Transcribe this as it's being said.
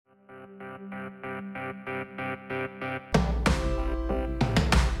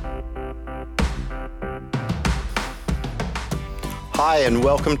Hi and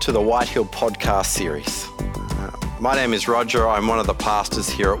welcome to the Whitehill podcast series. My name is Roger, I'm one of the pastors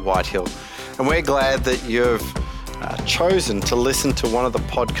here at Whitehill, and we're glad that you've chosen to listen to one of the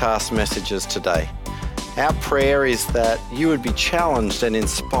podcast messages today. Our prayer is that you would be challenged and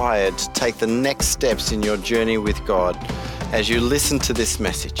inspired to take the next steps in your journey with God as you listen to this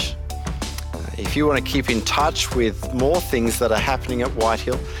message. If you want to keep in touch with more things that are happening at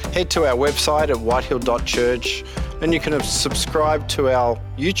Whitehill, head to our website at whitehill.church and you can subscribe to our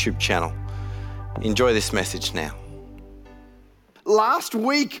YouTube channel. Enjoy this message now. Last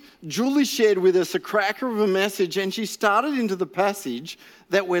week, Julie shared with us a cracker of a message and she started into the passage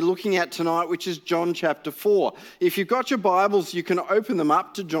that we're looking at tonight, which is John chapter 4. If you've got your Bibles, you can open them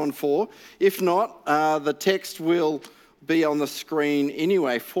up to John 4. If not, the text will be on the screen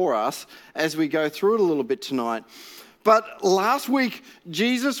anyway for us as we go through it a little bit tonight. But last week,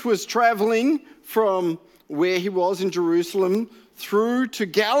 Jesus was traveling from where he was in Jerusalem through to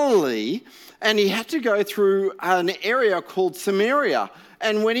Galilee, and he had to go through an area called Samaria.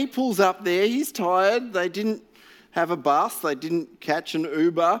 And when he pulls up there, he's tired. They didn't have a bus. They didn't catch an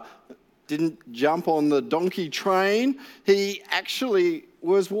Uber. Didn't jump on the donkey train. He actually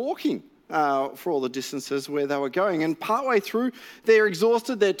was walking for all the distances where they were going. And partway through, they're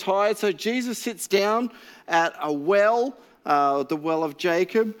exhausted, they're tired. So Jesus sits down at a well, the well of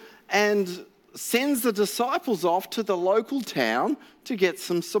Jacob, and sends the disciples off to the local town to get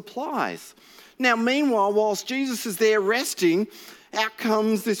some supplies. Now, meanwhile, whilst Jesus is there resting, out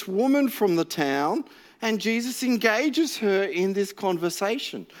comes this woman from the town, and Jesus engages her in this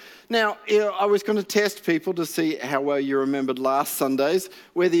conversation. Now, I was going to test people to see how well you remembered last Sundays,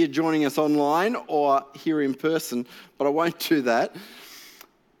 whether you're joining us online or here in person, but I won't do that.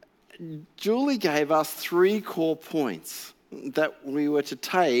 Julie gave us 3 core points that we were to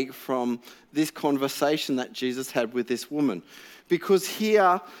take from this conversation that Jesus had with this woman. Because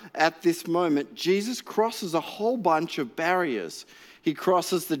here, at this moment, Jesus crosses a whole bunch of barriers. He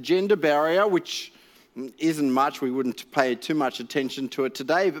crosses the gender barrier, which isn't much. We wouldn't pay too much attention to it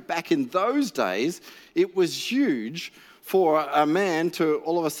today. But back in those days, it was huge for a man to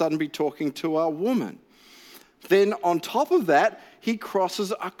all of a sudden be talking to a woman. Then on top of that, he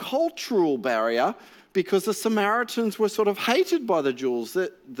crosses a cultural barrier because the Samaritans were sort of hated by the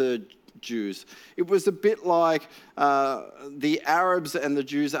Jews. It was a bit like the Arabs and the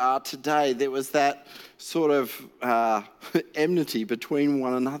Jews are today. There was that sort of enmity between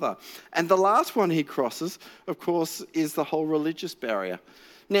one another. And the last one he crosses, of course, is the whole religious barrier.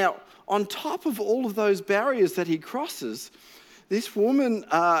 Now, on top of all of those barriers that he crosses, this woman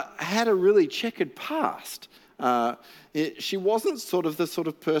had a really checkered past. She wasn't the sort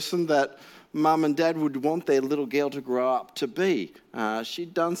of person that mum and dad would want their little girl to grow up to be.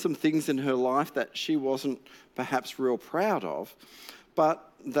 She'd done some things in her life that she wasn't perhaps real proud of,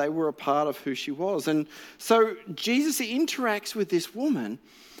 but they were a part of who she was. And so Jesus interacts with this woman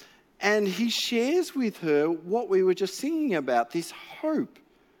and he shares with her what we were just singing about, this hope,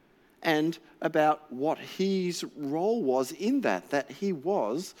 and about what his role was in that he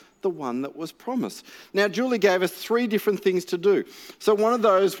was the one that was promised. Now, Julie gave us 3 different things to do. So one of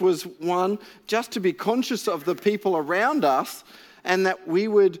those was, one, just to be conscious of the people around us and that we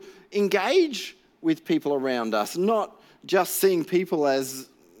would engage with people around us, not just seeing people as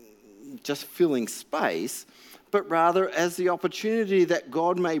just filling space, but rather as the opportunity that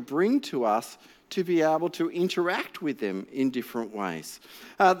God may bring to us to be able to interact with them in different ways.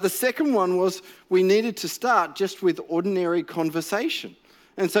 The second one was we needed to start just with ordinary conversation.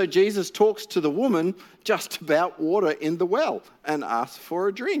 And so Jesus talks to the woman just about water in the well and asks for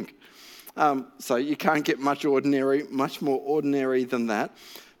a drink. So you can't get much more ordinary than that.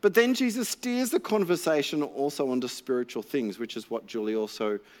 But then Jesus steers the conversation also onto spiritual things, which is what Julie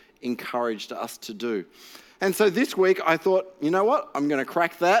also encouraged us to do. And so this week I thought, you know what, I'm going to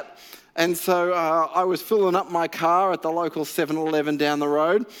crack that. And so I was filling up my car at the local 7-Eleven down the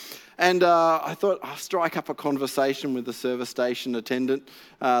road. And I thought I'll strike up a conversation with the service station attendant,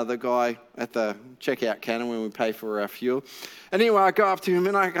 the guy at the checkout counter when we pay for our fuel. Anyway, I go up to him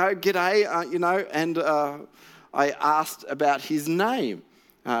and I go, "G'day," and I asked about his name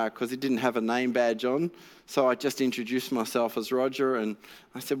because he didn't have a name badge on. So I just introduced myself as Roger and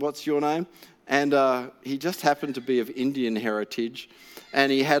I said, "What's your name?" And he just happened to be of Indian heritage. And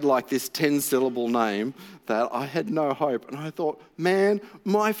he had like this 10-syllable name that I had no hope. And I thought, man,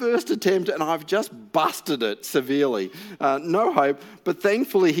 my first attempt, and I've just busted it severely. No hope. But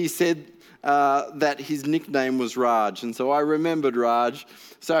thankfully he said that his nickname was Raj. And so I remembered Raj.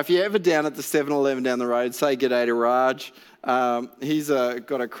 So if you're ever down at the 7-Eleven down the road, say g'day to Raj. He's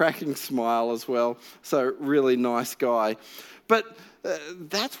got a cracking smile as well. So really nice guy. But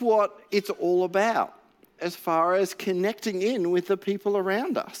That's what it's all about as far as connecting in with the people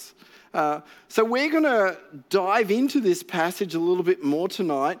around us. So we're going to dive into this passage a little bit more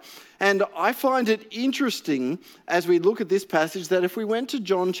tonight. And I find it interesting as we look at this passage that if we went to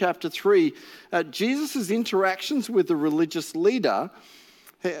John chapter 3, Jesus' interactions with the religious leader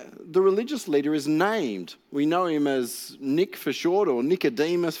is named. We know him as Nick for short, or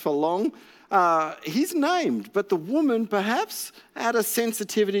Nicodemus for long. He's named, but the woman, perhaps out of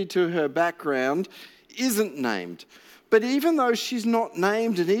sensitivity to her background, isn't named. But even though she's not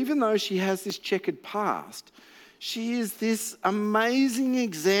named, and even though she has this checkered past, she is this amazing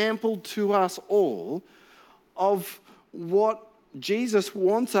example to us all of what Jesus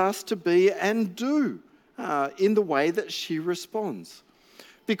wants us to be and do in the way that she responds.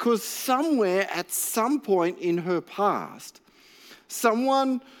 Because somewhere at some point in her past,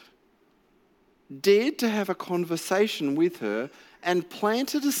 someone dared to have a conversation with her and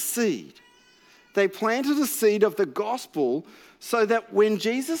planted a seed. They planted a seed of the gospel so that when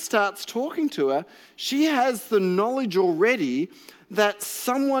Jesus starts talking to her, she has the knowledge already that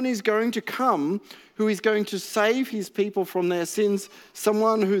someone is going to come who is going to save his people from their sins,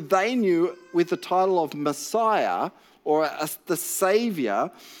 someone who they knew with the title of Messiah or the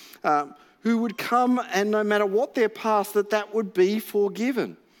Saviour, who would come, and no matter what their past, that would be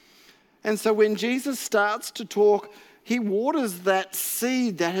forgiven. And so when Jesus starts to talk, he waters that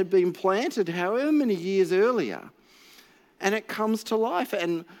seed that had been planted however many years earlier, and it comes to life,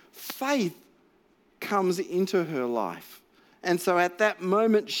 and faith comes into her life. And so at that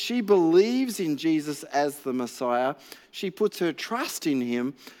moment, she believes in Jesus as the Messiah. She puts her trust in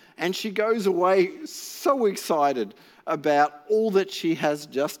him, and she goes away so excited about all that she has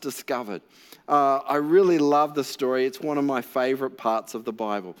just discovered. I really love the story. It's one of my favorite parts of the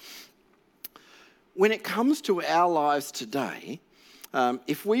Bible. When it comes to our lives today,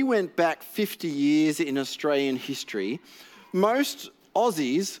 if we went back 50 years in Australian history, most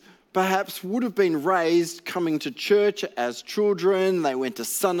Aussies perhaps would have been raised coming to church as children. They went to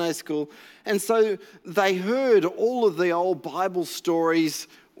Sunday school, and so they heard all of the old Bible stories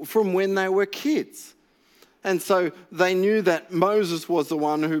from when they were kids. And so they knew that Moses was the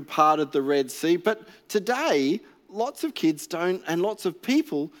one who parted the Red Sea. But today, lots of kids don't, and lots of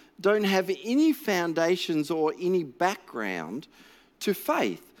people don't have any foundations or any background to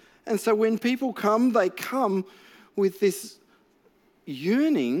faith. And so when people come, they come with this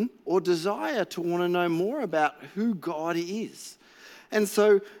yearning or desire to want to know more about who God is. And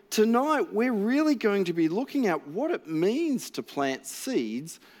so tonight we're really going to be looking at what it means to plant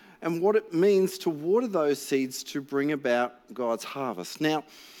seeds and what it means to water those seeds to bring about God's harvest. Now,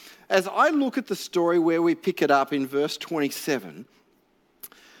 as I look at the story where we pick it up in verse 27,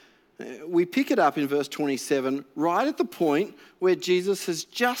 right at the point where Jesus has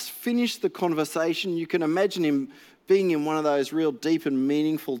just finished the conversation. You can imagine him being in one of those real deep and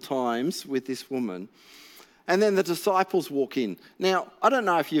meaningful times with this woman. And then the disciples walk in. Now, I don't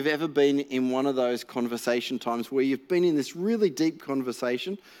know if you've ever been in one of those conversation times where you've been in this really deep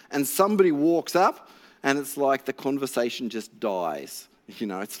conversation and somebody walks up and it's like the conversation just dies. You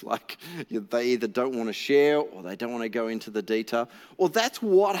know, it's like they either don't want to share or they don't want to go into the detail. Well, that's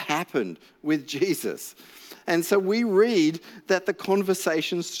what happened with Jesus. And so we read that the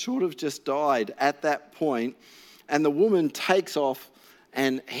conversation sort of just died at that point, and the woman takes off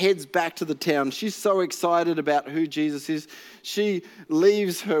and heads back to the town. She's so excited about who Jesus is. She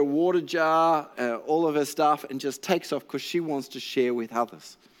leaves her water jar, all of her stuff, and just takes off because she wants to share with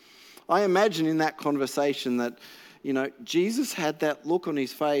others. I imagine in that conversation that, you know, Jesus had that look on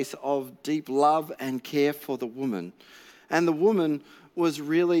his face of deep love and care for the woman. And the woman was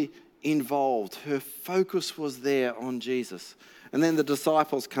really involved. Her focus was there on Jesus. And then the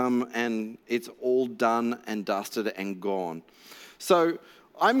disciples come and it's all done and dusted and gone. So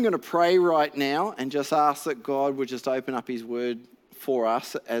I'm going to pray right now and just ask that God would just open up his word for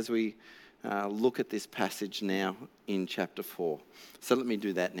us as we look at this passage now in chapter 4. So let me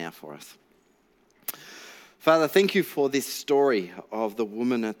do that now for us. Father, thank you for this story of the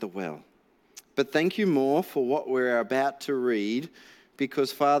woman at the well. But thank you more for what we're about to read,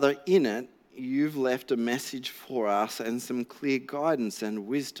 because, Father, in it, you've left a message for us and some clear guidance and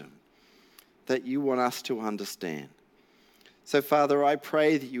wisdom that you want us to understand. So, Father, I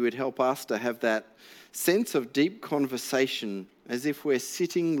pray that you would help us to have that sense of deep conversation as if we're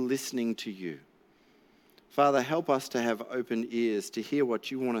sitting listening to you. Father, help us to have open ears to hear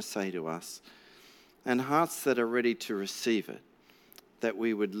what you want to say to us, and hearts that are ready to receive it, that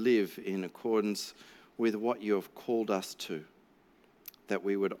we would live in accordance with what you have called us to, that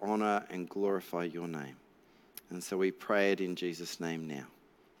we would honour and glorify your name. And so we pray it in Jesus' name now.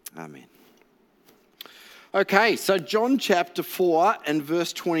 Amen. Okay, so John chapter 4 and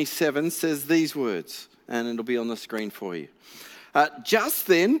verse 27 says these words, and it'll be on the screen for you. Just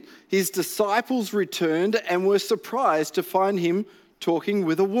then, his disciples returned and were surprised to find him talking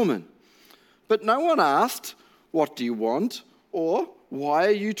with a woman. But no one asked, "What do you want?" or "Why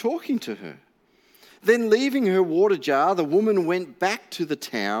are you talking to her?" Then leaving her water jar, the woman went back to the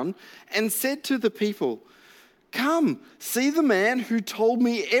town and said to the people, "Come, see the man who told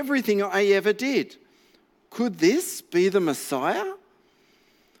me everything I ever did. Could this be the Messiah?"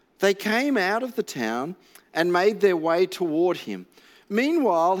 They came out of the town and made their way toward him.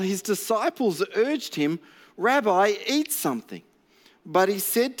 Meanwhile, his disciples urged him, "Rabbi, eat something." But he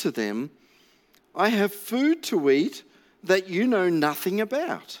said to them, "I have food to eat that you know nothing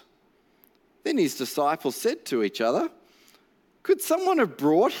about." Then his disciples said to each other, "Could someone have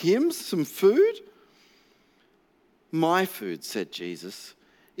brought him some food?" "My food," said Jesus,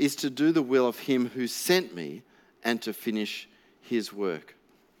 "is to do the will of him who sent me and to finish his work."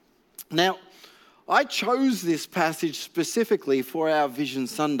 Now, I chose this passage specifically for our Vision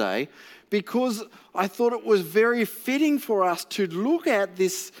Sunday because I thought it was very fitting for us to look at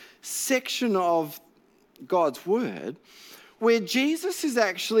this section of God's Word where Jesus is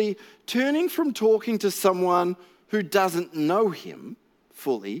actually turning from talking to someone who doesn't know him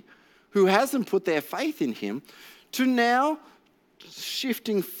fully, who hasn't put their faith in him, to now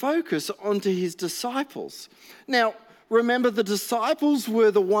shifting focus onto his disciples. Now, remember, the disciples were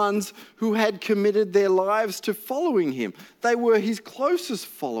the ones who had committed their lives to following him. They were his closest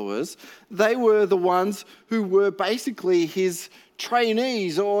followers. They were the ones who were basically his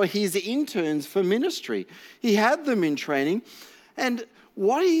trainees or his interns for ministry. He had them in training. And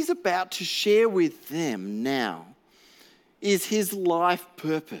what he's about to share with them now is his life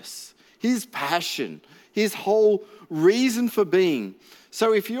purpose, his passion, his whole reason for being.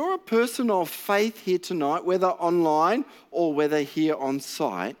 So if you're a person of faith here tonight, whether online or whether here on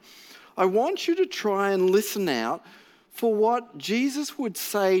site, I want you to try and listen out for what Jesus would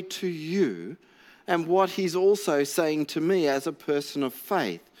say to you and what he's also saying to me as a person of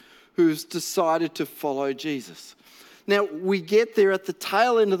faith who's decided to follow Jesus. Now, we get there at the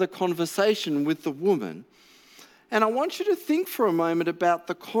tail end of the conversation with the woman, and I want you to think for a moment about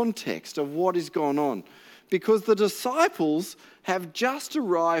the context of what is going on. Because the disciples have just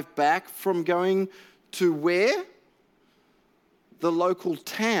arrived back from going to where? The local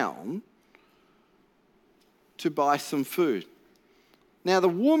town to buy some food. Now, the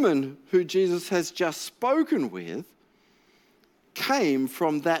woman who Jesus has just spoken with came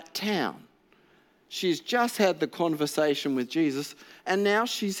from that town. She's just had the conversation with Jesus, and now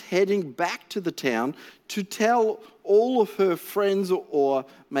she's heading back to the town to tell all of her friends, or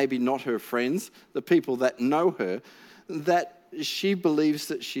maybe not her friends, the people that know her, that she believes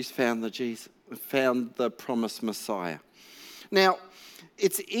that she's found the promised Messiah. Now,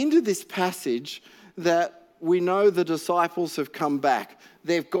 it's into this passage that we know the disciples have come back.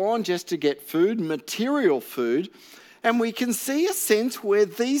 They've gone just to get food, material food, and we can see a sense where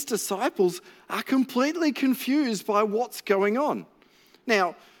these disciples are completely confused by what's going on.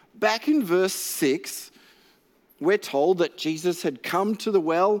 Now, back in verse 6, we're told that Jesus had come to the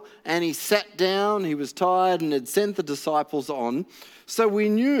well and he sat down, he was tired, and had sent the disciples on. So we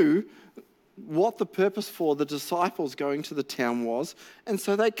knew what the purpose for the disciples going to the town was. And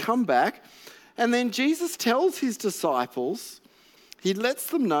so they come back, and then Jesus tells his disciples, he lets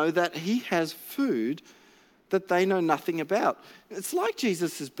them know that he has food that they know nothing about. It's like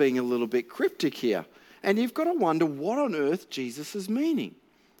Jesus is being a little bit cryptic here. And you've got to wonder what on earth Jesus is meaning.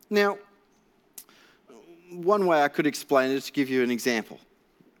 Now, one way I could explain it is to give you an example.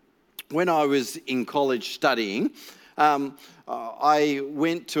 When I was in college studying, I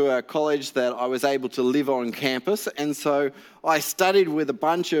went to a college that I was able to live on campus, and so I studied with a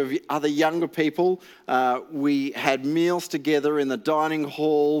bunch of other younger people. We had meals together in the dining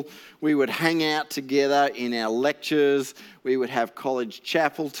hall. We would hang out together in our lectures. We would have college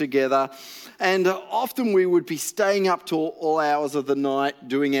chapel together. And often we would be staying up till all hours of the night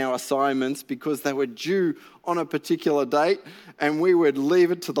doing our assignments because they were due on a particular date, and we would leave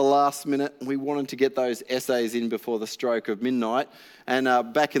it to the last minute. We wanted to get those essays in before the stroke of midnight.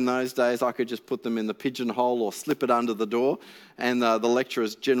 And back in those days, I could just put them in the pigeonhole or slip it under the door, and the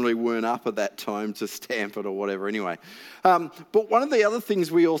lecturers generally weren't up at that time to stamp it or whatever anyway. But one of the other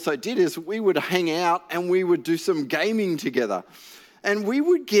things we also did is we would hang out and we would do some gaming together. And we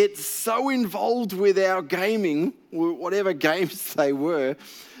would get so involved with our gaming, whatever games they were,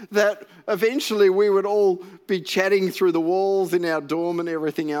 that eventually we would all be chatting through the walls in our dorm and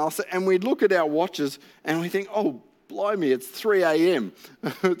everything else. And we'd look at our watches and we think, oh, blimey, it's 3 a.m.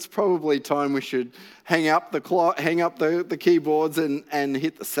 It's probably time we should hang up the keyboards and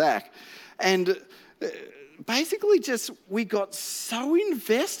hit the sack. And basically just we got so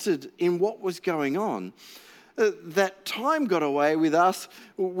invested in what was going on that time got away with us.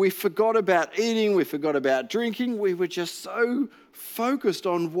 We forgot about eating, we forgot about drinking. We were just so focused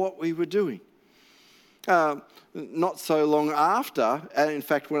on what we were doing. Not so long after, in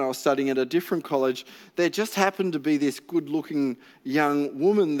fact, when I was studying at a different college, there just happened to be this good-looking young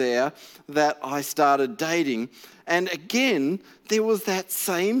woman there that I started dating. And again, there was that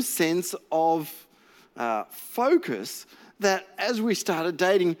same sense of focus that as we started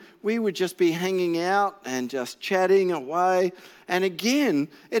dating, we would just be hanging out and just chatting away. And again,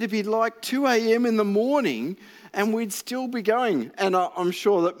 it'd be like 2 a.m. in the morning and we'd still be going. And I'm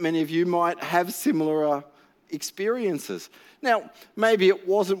sure that many of you might have similar experiences. Now, maybe it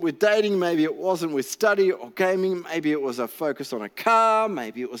wasn't with dating, maybe it wasn't with study or gaming, maybe it was a focus on a car,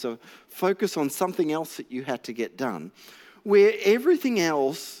 maybe it was a focus on something else that you had to get done, where everything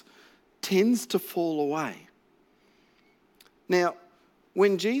else tends to fall away. Now,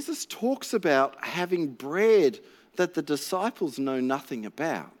 when Jesus talks about having bread that the disciples know nothing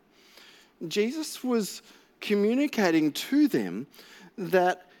about, Jesus was communicating to them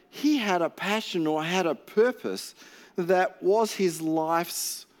that he had a passion or had a purpose that was his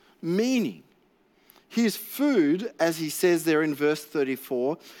life's meaning. His food, as he says there in verse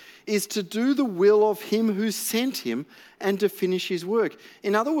 34, is to do the will of him who sent him and to finish his work.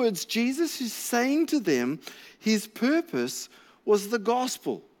 In other words, Jesus is saying to them his purpose was the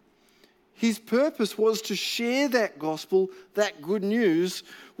gospel. His purpose was to share that gospel, that good news,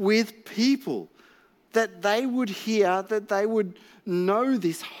 with people, that they would hear, that they would know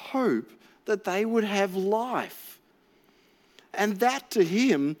this hope, that they would have life. And that to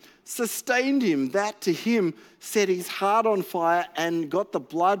him sustained him. That to him set his heart on fire and got the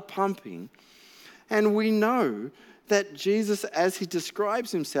blood pumping. And we know that Jesus, as he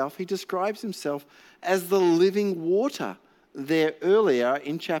describes himself as the living water there earlier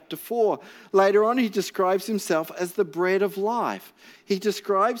in chapter 4. Later on, he describes himself as the bread of life. He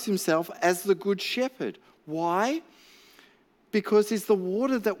describes himself as the good shepherd. Why? Because he's the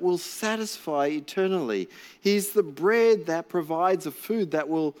water that will satisfy eternally. He's the bread that provides a food that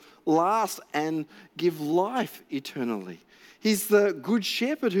will last and give life eternally. He's the good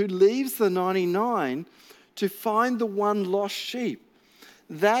shepherd who leaves the 99 to find the one lost sheep.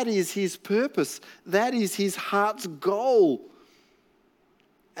 That is his purpose. That is his heart's goal.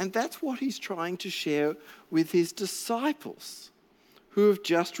 And that's what he's trying to share with his disciples who have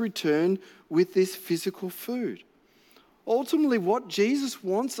just returned with this physical food. Ultimately, what Jesus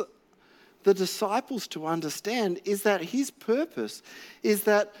wants the disciples to understand is that his purpose is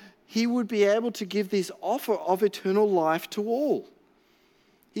that he would be able to give this offer of eternal life to all.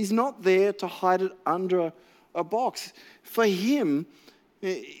 He's not there to hide it under a box. For him,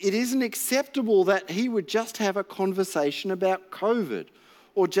 it isn't acceptable that he would just have a conversation about COVID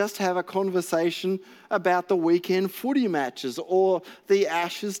or just have a conversation about the weekend footy matches or the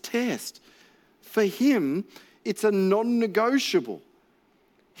Ashes test. For him, it's a non-negotiable.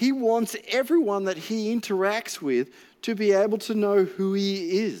 He wants everyone that he interacts with to be able to know who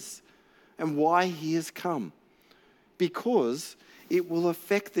he is and why he has come, because it will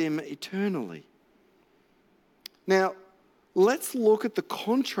affect them eternally. Now, let's look at the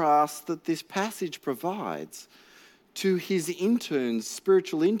contrast that this passage provides to his interns,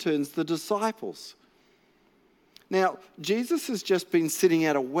 spiritual interns, the disciples. Now, Jesus has just been sitting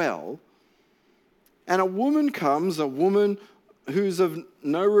at a well, and a woman comes, a woman who's of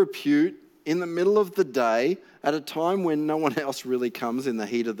no repute, in the middle of the day, at a time when no one else really comes in the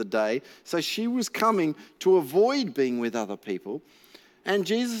heat of the day. So she was coming to avoid being with other people. And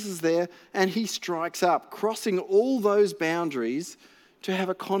Jesus is there, and he strikes up, crossing all those boundaries to have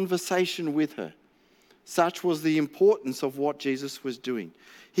a conversation with her. Such was the importance of what Jesus was doing.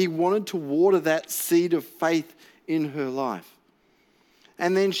 He wanted to water that seed of faith in her life.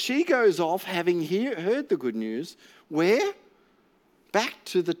 And then she goes off, having heard the good news, where? Back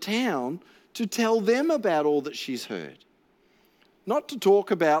to the town to tell them about all that she's heard. Not to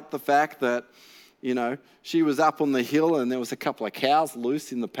talk about the fact that, she was up on the hill and there was a couple of cows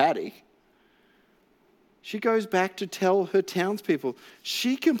loose in the paddock. She goes back to tell her townspeople.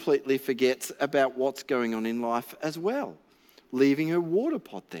 She completely forgets about what's going on in life as well, leaving her water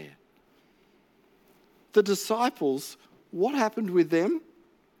pot there. The disciples what happened with them?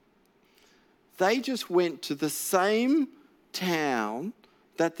 They just went to the same town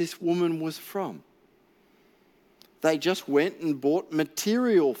that this woman was from. They just went and bought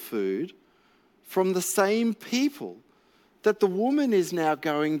material food from the same people that the woman is now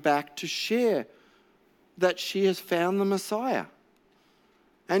going back to share that she has found the Messiah.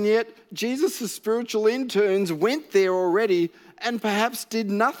 And yet, Jesus' spiritual interns went there already and perhaps did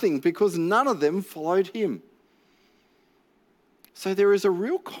nothing because none of them followed him. So there is a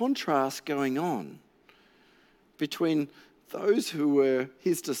real contrast going on between those who were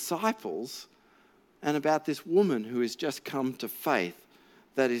his disciples and about this woman who has just come to faith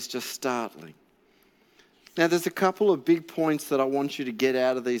that is just startling. Now, there's a couple of big points that I want you to get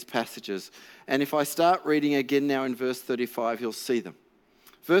out of these passages. And if I start reading again now in verse 35, you'll see them.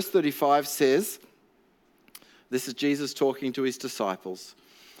 Verse 35 says, this is Jesus talking to his disciples,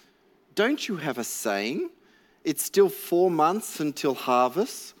 "Don't you have a saying, 'It's still 4 months until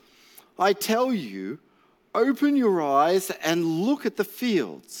harvest'? I tell you, open your eyes and look at the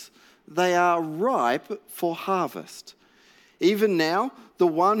fields. They are ripe for harvest. Even now, the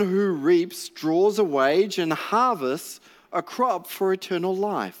one who reaps draws a wage and harvests a crop for eternal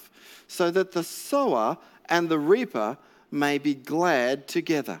life, so that the sower and the reaper may be glad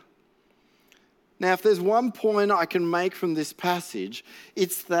together." Now, if there's one point I can make from this passage,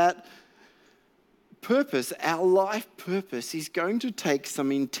 it's that purpose, our life purpose, is going to take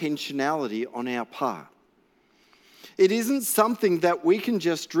some intentionality on our part. It isn't something that we can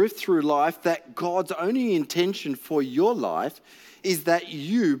just drift through life, that God's only intention for your life is that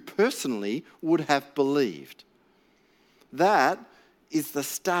you personally would have believed. That is the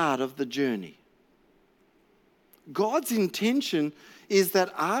start of the journey. God's intention is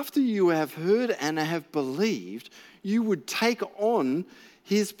that after you have heard and have believed, you would take on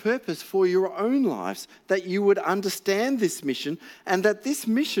his purpose for your own lives, that you would understand this mission and that this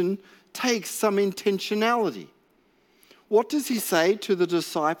mission takes some intentionality. What does he say to the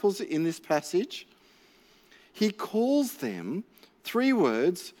disciples in this passage? He calls them, 3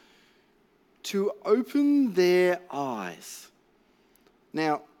 words, to open their eyes.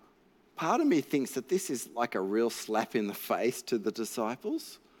 Now, part of me thinks that this is like a real slap in the face to the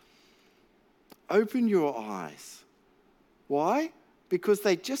disciples. Open your eyes. Why? Because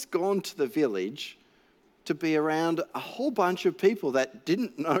they'd just gone to the village to be around a whole bunch of people that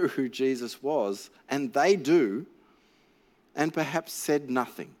didn't know who Jesus was, and they do, and perhaps said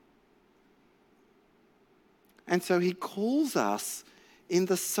nothing. And so he calls us in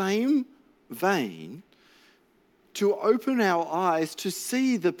the same vein to open our eyes to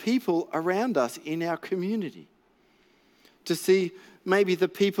see the people around us in our community, to see maybe the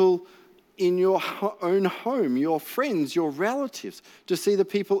people in your own home, your friends, your relatives, to see the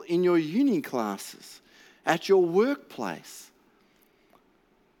people in your uni classes, at your workplace.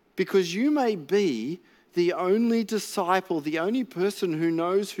 Because you may be the only disciple, the only person who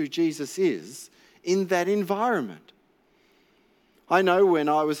knows who Jesus is in that environment. I know when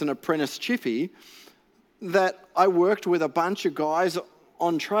I was an apprentice chippy that I worked with a bunch of guys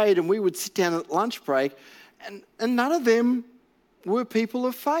on trade, and we would sit down at lunch break, and none of them were people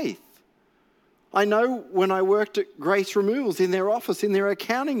of faith. I know when I worked at Grace Removals in their office, in their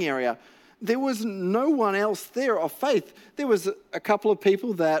accounting area, there was no one else there of faith. There was a couple of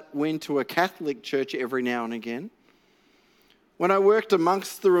people that went to a Catholic church every now and again. When I worked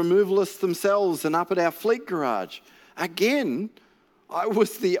amongst the removalists themselves and up at our fleet garage, again, I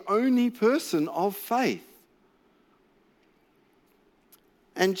was the only person of faith.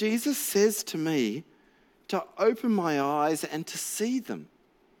 And Jesus says to me to open my eyes and to see them.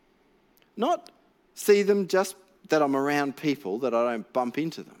 Not see them just that I'm around people, that I don't bump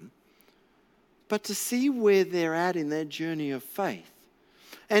into them, but to see where they're at in their journey of faith.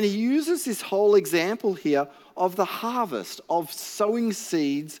 And he uses this whole example here of the harvest, of sowing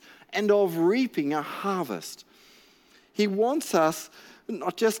seeds and of reaping a harvest. He wants us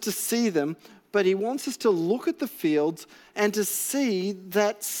not just to see them, but he wants us to look at the fields and to see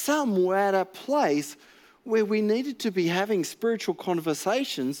that some were at a place where we needed to be having spiritual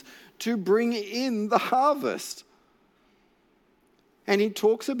conversations to bring in the harvest. And he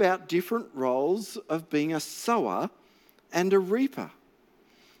talks about different roles of being a sower and a reaper.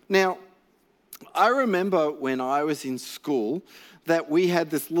 Now, I remember when I was in school that we had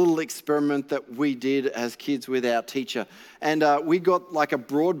this little experiment that we did as kids with our teacher. And we got like a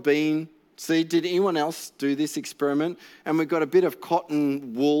broad bean seed. Did anyone else do this experiment? And we got a bit of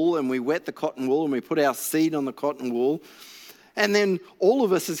cotton wool, and we wet the cotton wool, and we put our seed on the cotton wool. And then all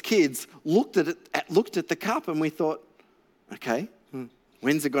of us as kids looked at the cup, and we thought, okay,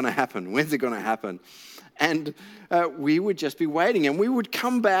 when's it going to happen? When's it going to happen? And we would just be waiting. And we would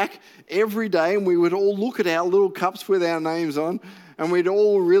come back every day and we would all look at our little cups with our names on. And we'd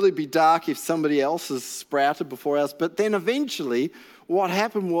all really be dark if somebody else has sprouted before us. But then eventually what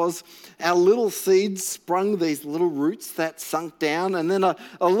happened was our little seeds sprung these little roots that sunk down. And then a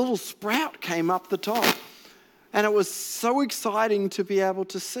little sprout came up the top. And it was so exciting to be able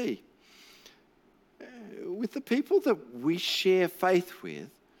to see. With the people that we share faith with,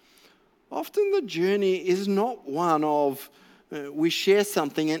 often the journey is not one of we share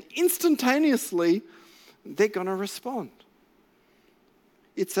something and instantaneously they're going to respond.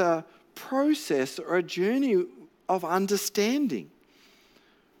 It's a process or a journey of understanding.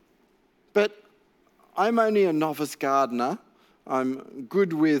 But I'm only a novice gardener. I'm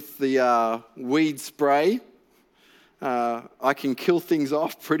good with the weed spray. I can kill things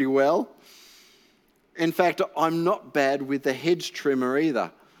off pretty well. In fact, I'm not bad with the hedge trimmer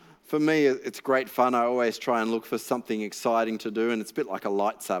either. For me, it's great fun. I always try and look for something exciting to do, and it's a bit like a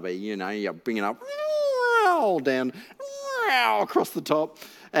lightsaber. You know, you bring it up, down, across the top.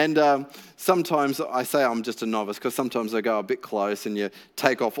 And sometimes I say I'm just a novice because sometimes I go a bit close and you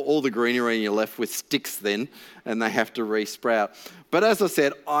take off all the greenery and you're left with sticks then, and they have to re-sprout. But as I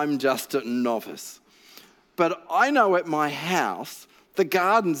said, I'm just a novice. But I know at my house, the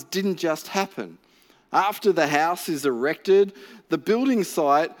gardens didn't just happen. After the house is erected, the building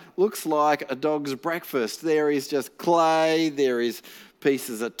site looks like a dog's breakfast. There is just clay, there is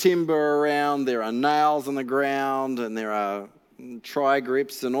pieces of timber around, there are nails on the ground, and there are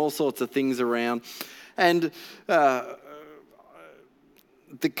tri-grips and all sorts of things around. And the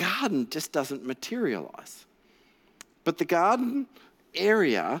garden just doesn't materialise. But the garden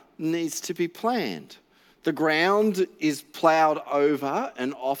area needs to be planned. The ground is ploughed over,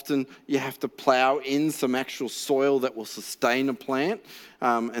 and often you have to plough in some actual soil that will sustain a plant.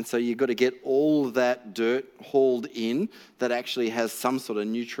 And so you've got to get all of that dirt hauled in that actually has some sort of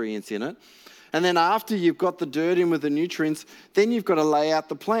nutrients in it. And then after you've got the dirt in with the nutrients, then you've got to lay out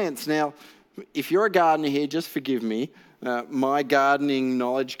the plants. Now, if you're a gardener here, just forgive me. My gardening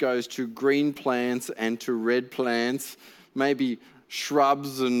knowledge goes to green plants and to red plants, maybe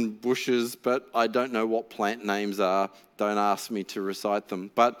shrubs and bushes, but I don't know what plant names are. Don't ask me to recite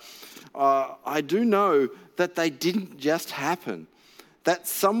them. But I do know that they didn't just happen. That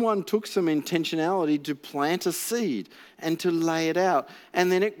someone took some intentionality to plant a seed and to lay it out.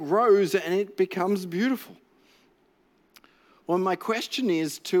 And then it grows and it becomes beautiful. Well, my question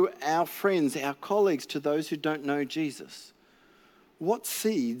is to our friends, our colleagues, to those who don't know Jesus, what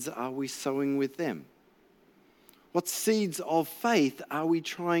seeds are we sowing with them? What seeds of faith are we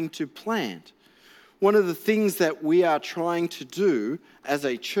trying to plant? One of the things that we are trying to do as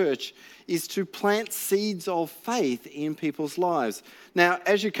a church is to plant seeds of faith in people's lives. Now,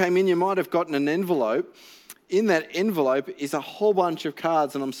 as you came in, you might have gotten an envelope. In that envelope is a whole bunch of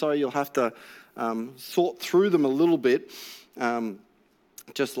cards, and I'm sorry you'll have to sort through them a little bit,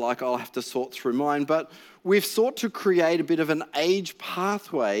 just like I'll have to sort through mine. But we've sought to create a bit of an age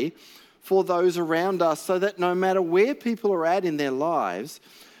pathway for those around us so that no matter where people are at in their lives,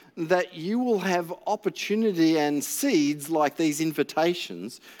 that you will have opportunity and seeds like these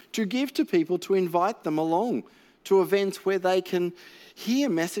invitations to give to people, to invite them along to events where they can hear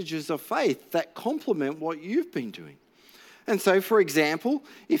messages of faith that complement what you've been doing. And so, for example,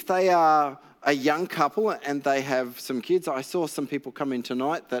 if they are a young couple and they have some kids, I saw some people come in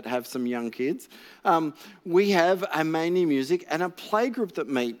tonight that have some young kids. We have a mainly music and a playgroup that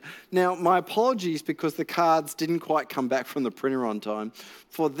meet. Now, my apologies because the cards didn't quite come back from the printer on time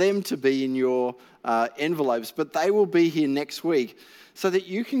for them to be in your envelopes, but they will be here next week so that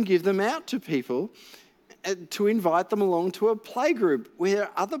you can give them out to people to invite them along to a playgroup where there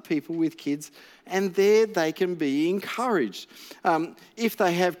are other people with kids, and there they can be encouraged. If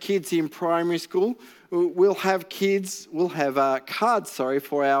they have kids in primary school, we'll have cards,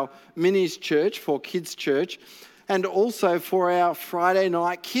 for our minis church, for kids church, and also for our Friday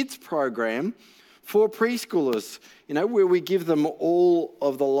night kids program for preschoolers, where we give them all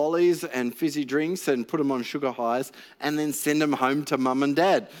of the lollies and fizzy drinks and put them on sugar highs and then send them home to mum and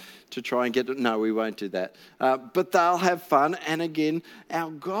dad to try and get it. No, we won't do that. But they'll have fun. And again,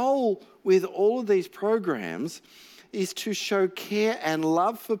 our goal with all of these programs is to show care and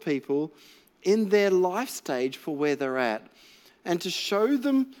love for people in their life stage for where they're at, and to show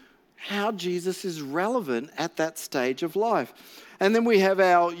them how Jesus is relevant at that stage of life. And then we have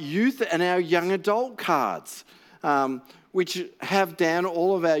our youth and our young adult cards, which have down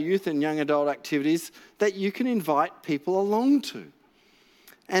all of our youth and young adult activities that you can invite people along to.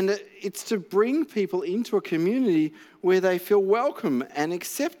 And it's to bring people into a community where they feel welcome and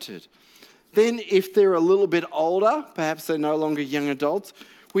accepted. Then if they're a little bit older, perhaps they're no longer young adults,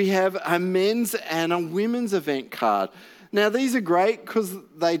 we have a men's and a women's event card. Now these are great because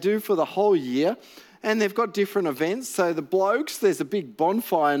they do for the whole year and they've got different events. So the blokes, there's a big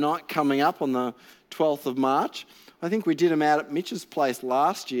bonfire night coming up on the 12th of March. I think we did them out at Mitch's place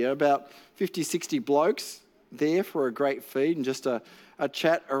last year, about 50, 60 blokes there for a great feed and just a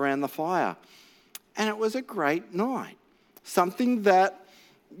chat around the fire. And it was a great night. Something that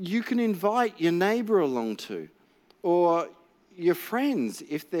you can invite your neighbour along to, or your friends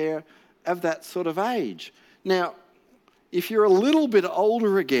if they're of that sort of age. Now, if you're a little bit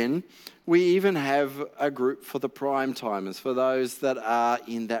older again, we even have a group for the prime timers, for those that are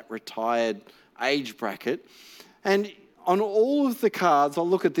in that retired age bracket. And on all of the cards, I'll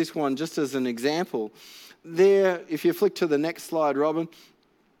look at this one just as an example. There, if you flick to the next slide, Robin,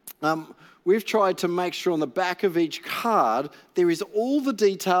 we've tried to make sure on the back of each card there is all the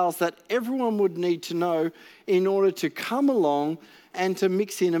details that everyone would need to know in order to come along and to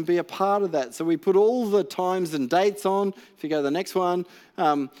mix in and be a part of that. So we put all the times and dates on. If you go to the next one,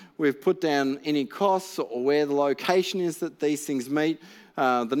 we've put down any costs or where the location is that these things meet.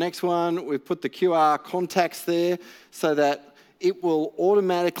 The next one, we've put the QR contacts there so that it will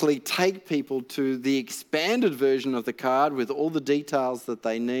automatically take people to the expanded version of the card with all the details that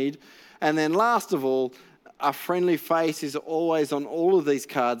they need. And then last of all, a friendly face is always on all of these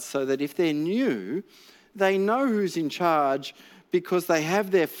cards so that if they're new, they know who's in charge because they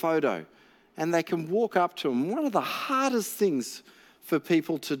have their photo and they can walk up to them. One of the hardest things for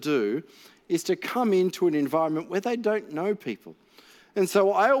people to do is to come into an environment where they don't know people. And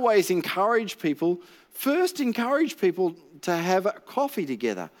so I always encourage people to have a coffee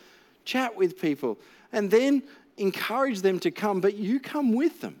together, chat with people, and then encourage them to come, but you come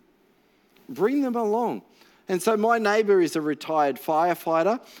with them. Bring them along. And so my neighbour is a retired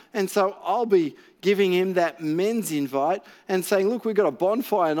firefighter, and so I'll be giving him that men's invite and saying, look, we've got a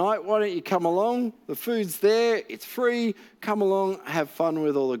bonfire night, why don't you come along? The food's there, it's free, come along, have fun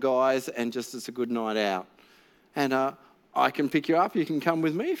with all the guys, and just it's a good night out. And I can pick you up, you can come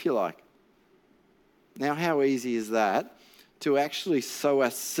with me if you like. Now, how easy is that to actually sow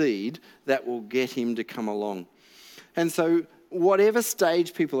a seed that will get him to come along? And so whatever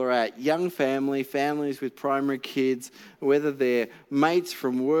stage people are at, young families with primary kids, whether they're mates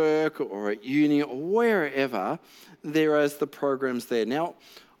from work or at uni or wherever, there is the programs there. Now,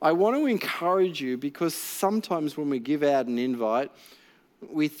 I want to encourage you because sometimes when we give out an invite,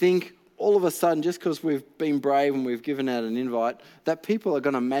 we think all of a sudden, just because we've been brave and we've given out an invite, that people are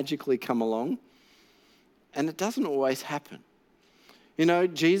going to magically come along. And it doesn't always happen. You know,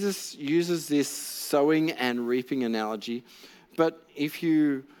 Jesus uses this sowing and reaping analogy. But if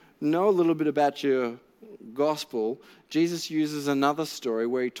you know a little bit about your gospel, Jesus uses another story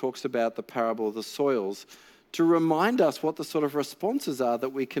where he talks about the parable of the soils to remind us what the sort of responses are that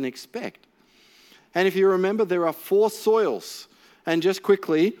we can expect. And if you remember, there are 4 soils. And just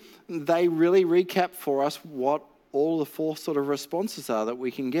quickly, they really recap for us what all the 4 sort of responses are that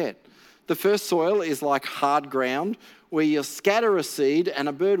we can get. The first soil is like hard ground where you scatter a seed and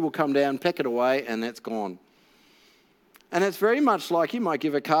a bird will come down, peck it away, and it's gone. And it's very much like you might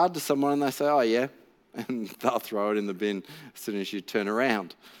give a card to someone and they say, oh yeah, and they'll throw it in the bin as soon as you turn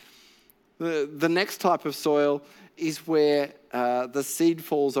around. The next type of soil is where the seed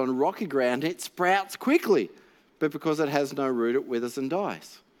falls on rocky ground. It sprouts quickly, but because it has no root, it withers and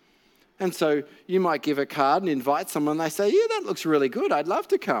dies. And so you might give a card and invite someone, they say, yeah, that looks really good, I'd love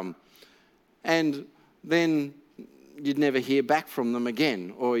to come. And then you'd never hear back from them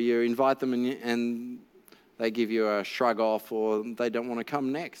again, or you invite them and they give you a shrug off, or they don't want to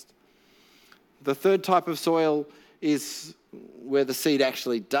come next. The third type of soil is where the seed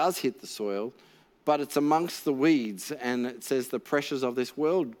actually does hit the soil, but it's amongst the weeds, and it says the pressures of this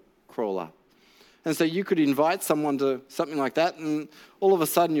world crawl up. And so you could invite someone to something like that, and all of a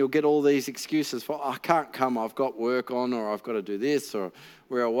sudden you'll get all these excuses for, I can't come, I've got work on, or I've got to do this, or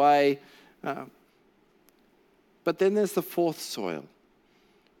we're away. But then there's the 4th soil,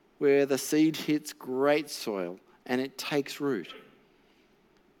 where the seed hits great soil and it takes root.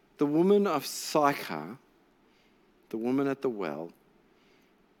 The woman of Sychar, the woman at the well,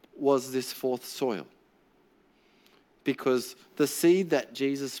 was this 4th soil. Because the seed that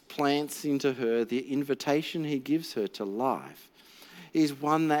Jesus plants into her, the invitation he gives her to life, is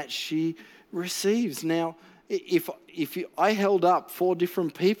one that she receives. Now, if I held up 4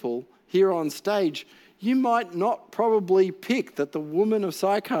 different people here on stage, you might not probably pick that the woman of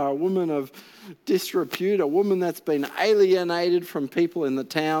Sychar, a woman of disrepute, a woman that's been alienated from people in the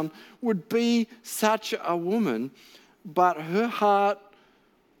town, would be such a woman, but her heart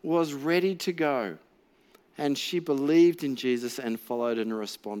was ready to go. And she believed in Jesus and followed and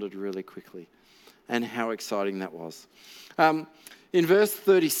responded really quickly. And how exciting that was. In verse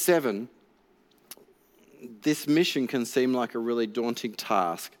 37, this mission can seem like a really daunting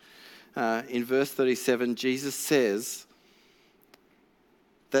task. In verse 37, Jesus says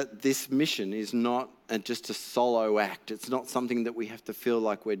that this mission is not just a solo act. It's not something that we have to feel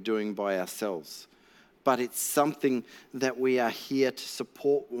like we're doing by ourselves, but it's something that we are here to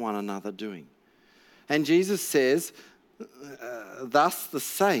support one another doing. And Jesus says, thus the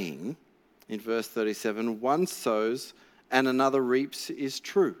saying, in verse 37, one sows and another reaps is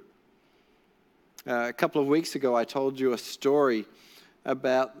true. A couple of weeks ago, I told you a story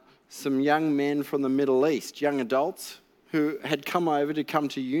about some young men from the Middle East, young adults, who had come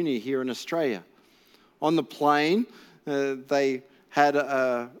to uni here in Australia. On the plane, they had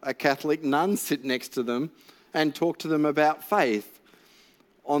a Catholic nun sit next to them and talk to them about faith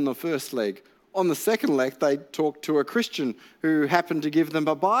on the first leg. On the second leg, they talked to a Christian who happened to give them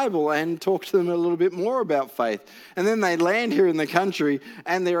a Bible and talk to them a little bit more about faith. And then they land here in the country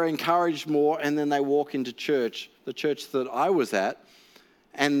and they're encouraged more, and then they walk into church, the church that I was at,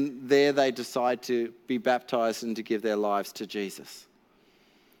 and there they decide to be baptized and to give their lives to Jesus.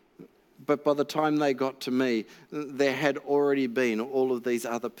 But by the time they got to me, there had already been all of these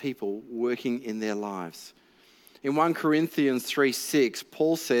other people working in their lives. In 1 Corinthians 3:6,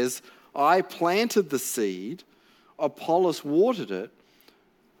 Paul says, I planted the seed, Apollos watered it,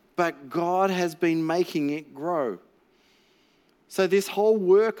 but God has been making it grow. So this whole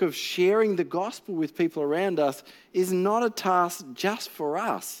work of sharing the gospel with people around us is not a task just for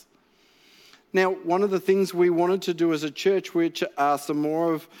us. Now, one of the things we wanted to do as a church, which are some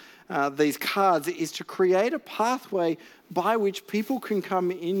more of these cards, is to create a pathway by which people can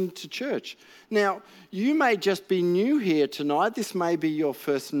come into church. Now, you may just be new here tonight. This may be your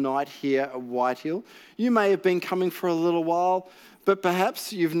first night here at Whitehill. You may have been coming for a little while, but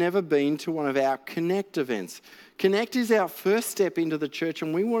perhaps you've never been to one of our Connect events. Connect is our first step into the church,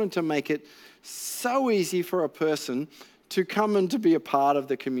 and we wanted to make it so easy for a person to come and to be a part of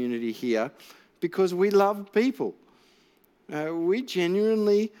the community here because we love people. We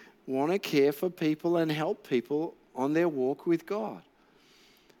genuinely want to care for people and help people on their walk with God.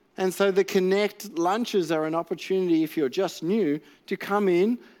 And so the Connect lunches are an opportunity, if you're just new, to come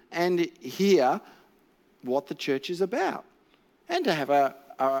in and hear what the church is about and to have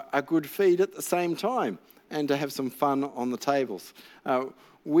a good feed at the same time and to have some fun on the tables.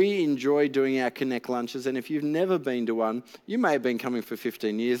 We enjoy doing our Connect lunches, and if you've never been to one, you may have been coming for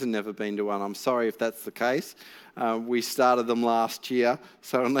 15 years and never been to one. I'm sorry if that's the case. We started them last year,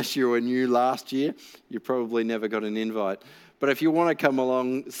 so unless you were new last year, you probably never got an invite. But if you want to come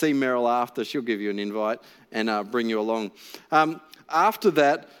along, see Meryl after, she'll give you an invite and bring you along. After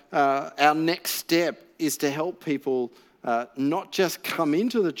that, our next step is to help people not just come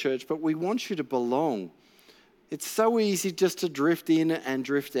into the church, but we want you to belong. It's so easy just to drift in and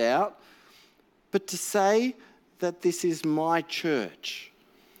drift out, but to say that this is my church.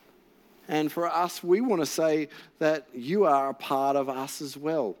 And for us, we want to say that you are a part of us as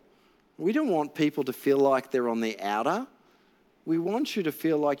well. We don't want people to feel like they're on the outer. We want you to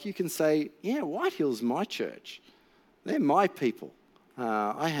feel like you can say, yeah, Whitehill's my church. They're my people.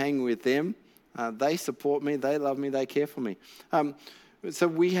 I hang with them. They support me. They love me. They care for me. So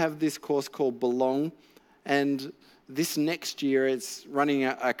we have this course called Belong. And this next year, it's running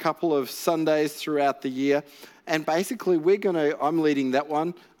a couple of Sundays throughout the year. And basically, I'm leading that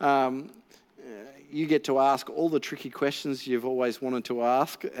one. You get to ask all the tricky questions you've always wanted to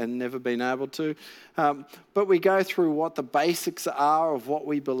ask and never been able to. But we go through what the basics are of what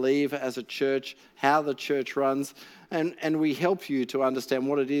we believe as a church, how the church runs, and we help you to understand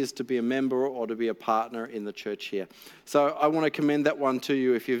what it is to be a member or to be a partner in the church here. So I want to commend that one to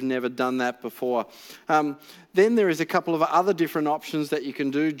you if you've never done that before. Then there is a couple of other different options that you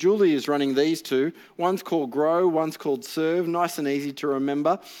can do. Julie is running these two. One's called Grow, one's called Serve. Nice and easy to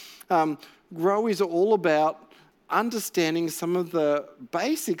remember. Grow is all about understanding some of the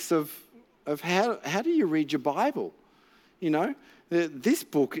basics of how do you read your Bible. You know, this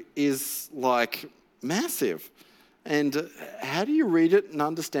book is like massive. And how do you read it and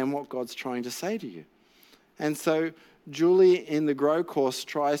understand what God's trying to say to you? And so Julie in the Grow course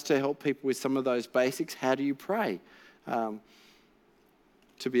tries to help people with some of those basics. How do you pray?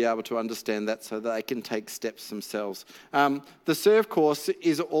 To be able to understand that so that they can take steps themselves. The Serve course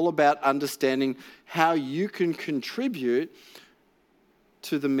is all about understanding how you can contribute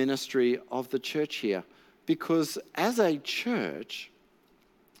to the ministry of the church here. Because as a church,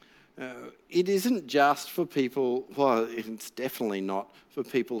 it isn't just for people, well, it's definitely not for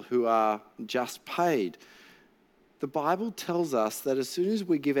people who are just paid. The Bible tells us that as soon as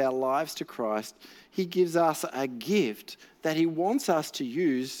we give our lives to Christ, he gives us a gift that he wants us to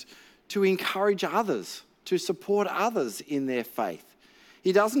use to encourage others, to support others in their faith.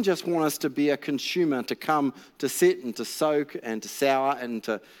 He doesn't just want us to be a consumer, to come to sit and to soak and to sour and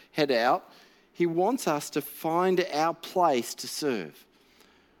to head out. He wants us to find our place to serve.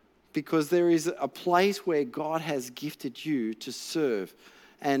 Because there is a place where God has gifted you to serve.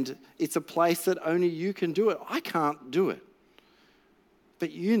 And it's a place that only you can do it. I can't do it.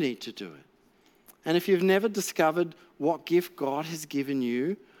 But you need to do it. And if you've never discovered what gift God has given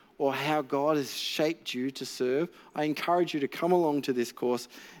you or how God has shaped you to serve, I encourage you to come along to this course.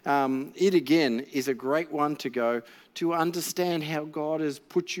 It again is a great one to go to understand how God has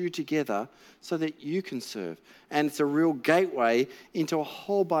put you together so that you can serve. And it's a real gateway into a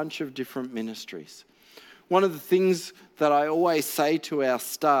whole bunch of different ministries. One of the things that I always say to our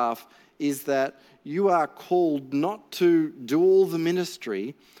staff is that you are called not to do all the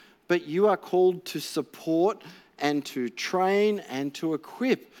ministry, but you are called to support and to train and to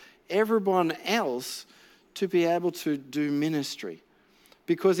equip everyone else to be able to do ministry.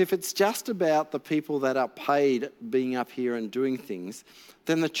 Because if it's just about the people that are paid being up here and doing things,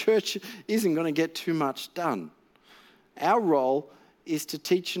 then the church isn't going to get too much done. Our role is to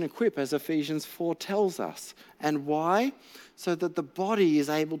teach and equip, as Ephesians 4 tells us. And why? So that the body is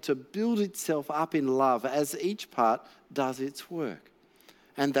able to build itself up in love as each part does its work.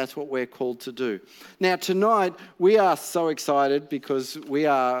 And that's what we're called to do. Now, tonight, we are so excited because we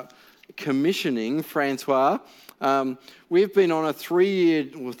are commissioning Francois. We've been on a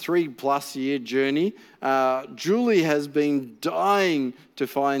 3+ year journey. Julie has been dying to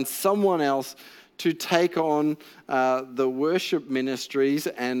find someone else to take on the worship ministries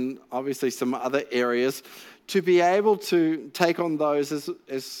and obviously some other areas, to be able to take on those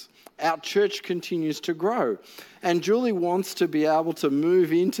as our church continues to grow. And Julie wants to be able to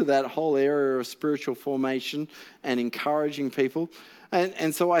move into that whole area of spiritual formation and encouraging people.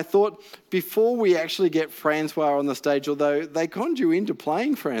 And so I thought, before we actually get Francois on the stage, although they conned you into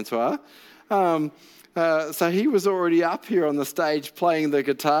playing Francois, so he was already up here on the stage playing the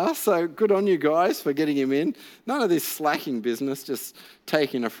guitar, so good on you guys for getting him in. None of this slacking business, just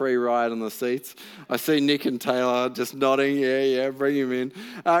taking a free ride on the seats. I see Nick and Taylor just nodding, yeah, bring him in.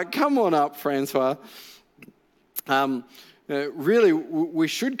 Come on up, Francois. Really, we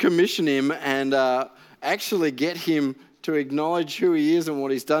should commission him and actually get him to acknowledge who he is and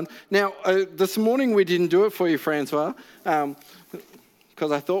what he's done. Now, this morning we didn't do it for you, Francois,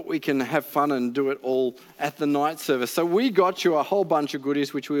 because I thought we can have fun and do it all at the night service. So we got you a whole bunch of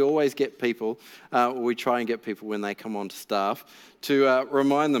goodies, which we always get people, we try and get people when they come on to staff, to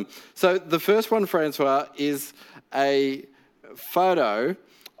remind them. So the first one, Francois, is a photo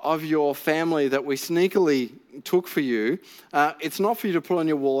of your family that we sneakily took for you. It's not for you to put on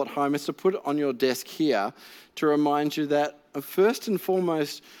your wall at home, it's to put on your desk here to remind you that first and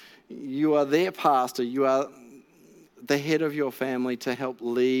foremost, you are their pastor, you are the head of your family to help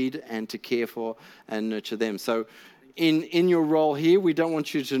lead and to care for and nurture them. So in your role here, we don't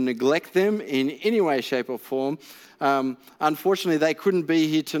want you to neglect them in any way, shape or form. Unfortunately, they couldn't be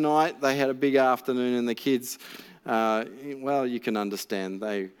here tonight. They had a big afternoon and the kids, well, you can understand.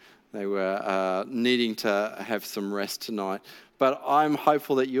 They were needing to have some rest tonight. But I'm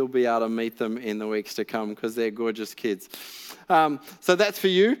hopeful that you'll be able to meet them in the weeks to come because they're gorgeous kids. So that's for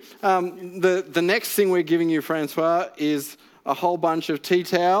you. The next thing we're giving you, Francois, is a whole bunch of tea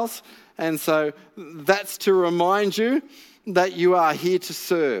towels. And so that's to remind you that you are here to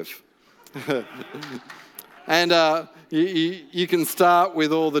serve. And you can start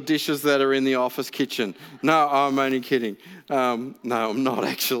with all the dishes that are in the office kitchen. No, I'm only kidding. No, I'm not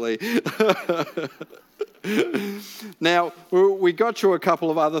actually. Now, we got you a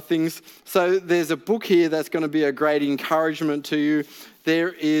couple of other things. So there's a book here that's going to be a great encouragement to you. There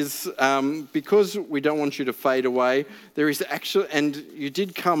is, because we don't want you to fade away, there is actually, and you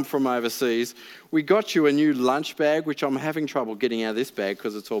did come from overseas, we got you a new lunch bag, which I'm having trouble getting out of this bag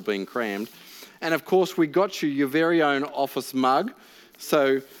because it's all been crammed. And of course, we got you your very own office mug.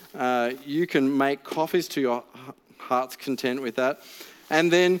 So you can make coffees to your heart's content with that. And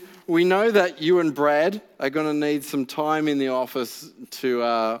then we know that you and Brad are going to need some time in the office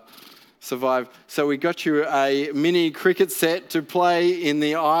to survive. So we got you a mini cricket set to play in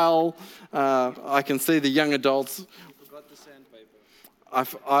the aisle. I can see the young adults. I forgot the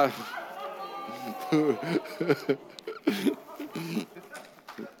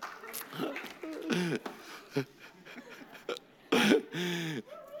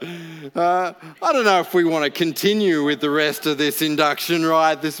sandpaper. I don't know if we want to continue with the rest of this induction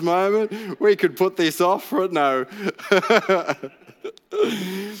right this moment. We could put this off for it. No.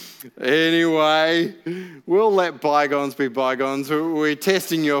 Anyway, we'll let bygones be bygones. We're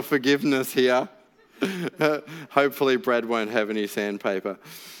testing your forgiveness here. Hopefully Brad won't have any sandpaper.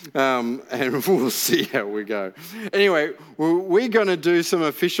 And we'll see how we go. Anyway, we're going to do some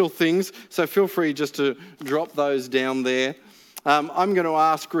official things, so feel free just to drop those down there. I'm going to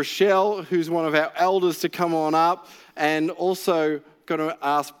ask Rochelle, who's one of our elders, to come on up, and also going to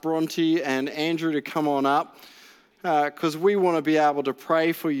ask Bronte and Andrew to come on up, because we want to be able to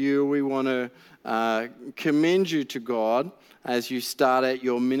pray for you. We want to commend you to God as you start out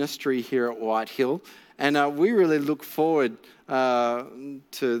your ministry here at Whitehill. And we really look forward to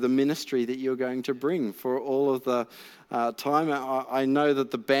the ministry that you're going to bring for all of the time. I know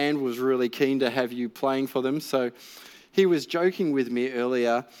that the band was really keen to have you playing for them. So he was joking with me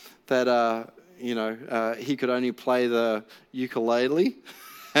earlier that, he could only play the ukulele.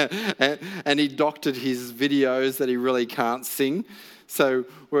 And he doctored his videos that he really can't sing. So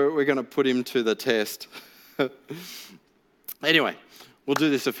we're going to put him to the test. Anyway, we'll do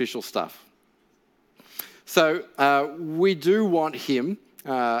this official stuff. So we do want him,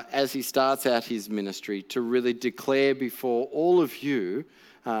 as he starts out his ministry, to really declare before all of you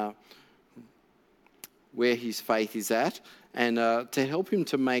where his faith is at, and to help him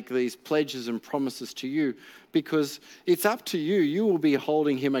to make these pledges and promises to you, because it's up to you. You will be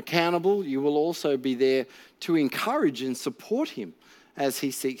holding him accountable. You will also be there to encourage and support him as he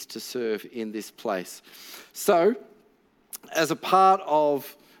seeks to serve in this place. So, as a part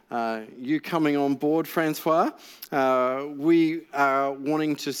of you coming on board, Francois, we are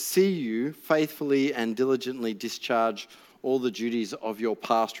wanting to see you faithfully and diligently discharge all the duties of your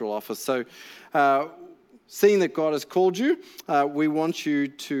pastoral office. So, seeing that God has called you, we want you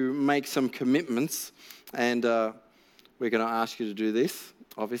to make some commitments, and we're going to ask you to do this,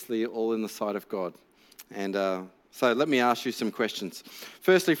 obviously all in the sight of God. And so let me ask you some questions.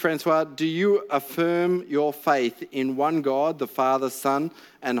 Firstly, Francois, do you affirm your faith in one God, the Father, Son,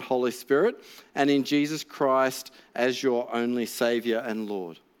 and Holy Spirit, and in Jesus Christ as your only Saviour and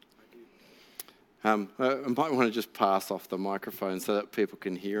Lord? I might want to just pass off the microphone so that people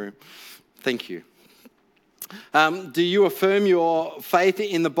can hear him. Thank you. Do you affirm your faith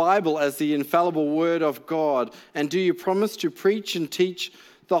in the Bible as the infallible Word of God? And do you promise to preach and teach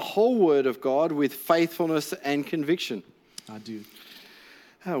the whole Word of God with faithfulness and conviction? I do.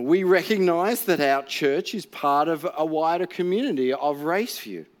 We recognise that our church is part of a wider community of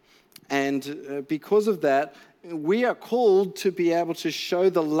Raceview. And because of that, we are called to be able to show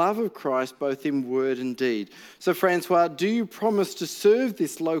the love of Christ both in word and deed. So, Francois, do you promise to serve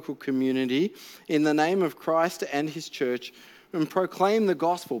this local community in the name of Christ and his church and proclaim the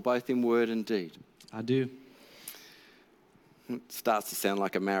gospel both in word and deed? I do. It starts to sound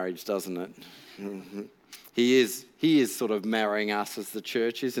like a marriage, doesn't it? He is sort of marrying us as the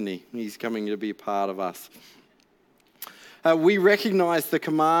church, isn't he? He's coming to be a part of us. We recognise the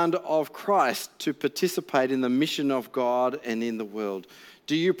command of Christ to participate in the mission of God and in the world.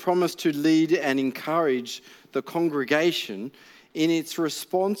 Do you promise to lead and encourage the congregation in its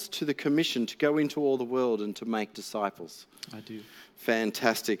response to the commission to go into all the world and to make disciples? I do.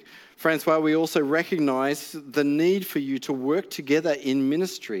 Fantastic. Francois, we also recognise the need for you to work together in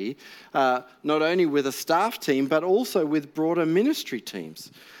ministry, not only with a staff team, but also with broader ministry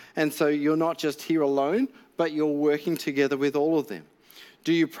teams. And so you're not just here alone, but you're working together with all of them.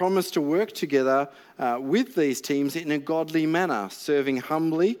 Do you promise to work together with these teams in a godly manner, serving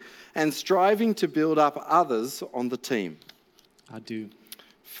humbly and striving to build up others on the team? I do.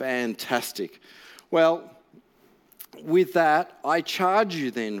 Fantastic. Well, with that, I charge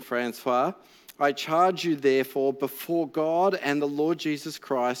you then, Francois, I charge you therefore before God and the Lord Jesus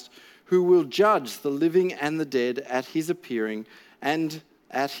Christ, who will judge the living and the dead at his appearing and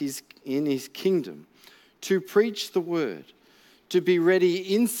in his kingdom, to preach the word, to be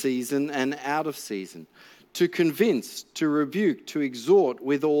ready in season and out of season, to convince, to rebuke, to exhort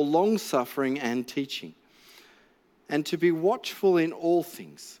with all long-suffering and teaching, and to be watchful in all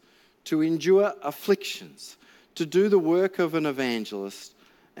things, to endure afflictions, to do the work of an evangelist,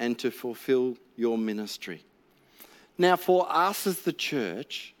 and to fulfill your ministry. Now, for us as the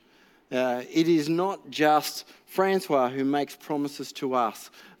church, it is not just Francois who makes promises to us,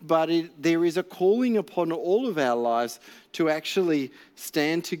 but there is a calling upon all of our lives to actually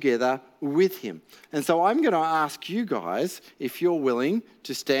stand together with him. And so I'm going to ask you guys, if you're willing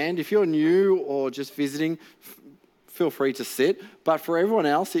to stand, if you're new or just visiting, feel free to sit. But for everyone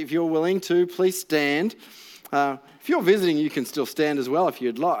else, if you're willing to, please stand. If you're visiting, you can still stand as well if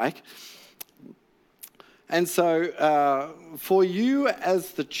you'd like. And so for you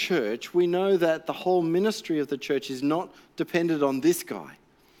as the church, we know that the whole ministry of the church is not dependent on this guy,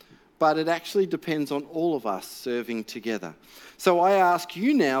 but it actually depends on all of us serving together. So I ask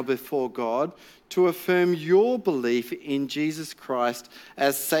you now before God to affirm your belief in Jesus Christ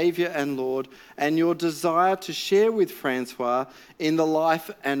as Saviour and Lord, and your desire to share with Francois in the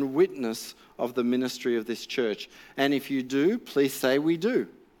life and witness of the ministry of this church. And if you do, please say we do.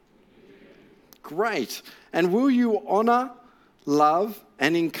 Great. And will you honour, love,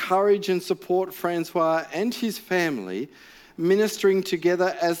 and encourage and support Francois and his family, ministering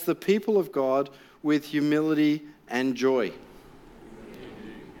together as the people of God with humility and joy?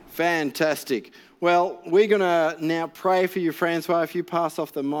 Fantastic. Well, we're going to now pray for you, Francois. If you pass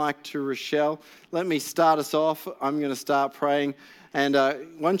off the mic to Rochelle, let me start us off. I'm going to start praying. And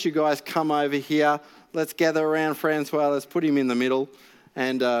once you guys come over here, let's gather around Francois. Let's put him in the middle.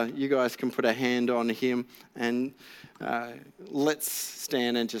 And you guys can put a hand on him. And let's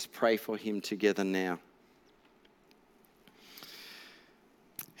stand and just pray for him together now.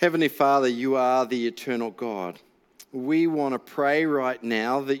 Heavenly Father, you are the eternal God. We want to pray right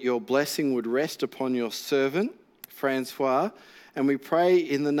now that your blessing would rest upon your servant, Francois, and we pray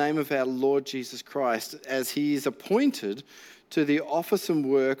in the name of our Lord Jesus Christ as he is appointed to the office and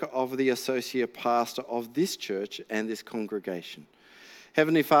work of the associate pastor of this church and this congregation.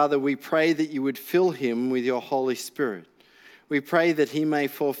 Heavenly Father, we pray that you would fill him with your Holy Spirit. We pray that he may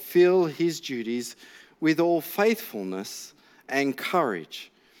fulfill his duties with all faithfulness and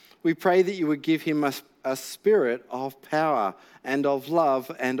courage. We pray that you would give him a spirit of power and of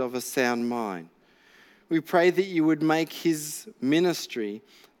love and of a sound mind. We pray that you would make his ministry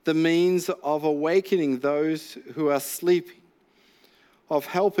the means of awakening those who are sleeping, of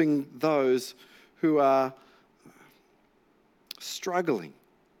helping those who are struggling,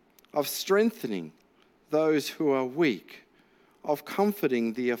 of strengthening those who are weak, of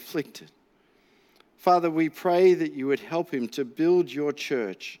comforting the afflicted. Father, we pray that you would help him to build your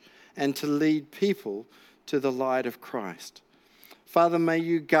church and to lead people to the light of Christ. Father, may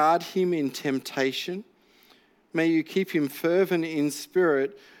you guard him in temptation. May you keep him fervent in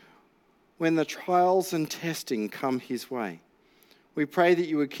spirit when the trials and testing come his way. We pray that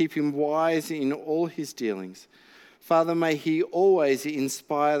you would keep him wise in all his dealings. Father, may he always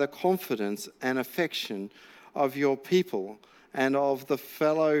inspire the confidence and affection of your people and of the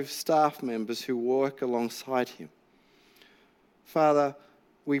fellow staff members who work alongside him. Father,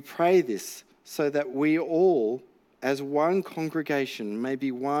 we pray this so that we all, as one congregation, may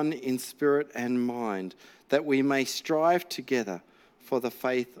be one in spirit and mind, that we may strive together for the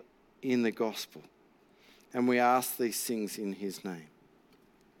faith in the gospel. And we ask these things in his name.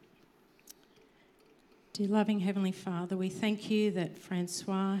 Dear loving Heavenly Father, we thank you that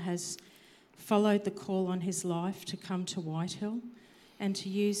Francois has followed the call on his life to come to Whitehill and to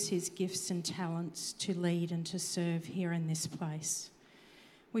use his gifts and talents to lead and to serve here in this place.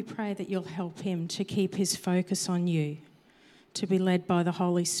 We pray that you'll help him to keep his focus on you, to be led by the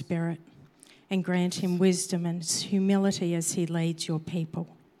Holy Spirit, and grant him wisdom and humility as he leads your people.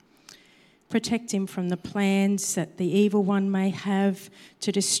 Protect him from the plans that the evil one may have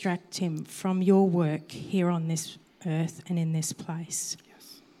to distract him from your work here on this earth and in this place.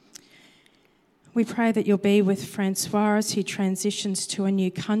 Yes. We pray that you'll be with Francois as he transitions to a new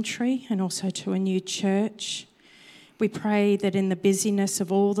country and also to a new church. We pray that in the busyness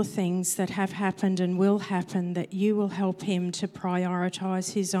of all the things that have happened and will happen, that you will help him to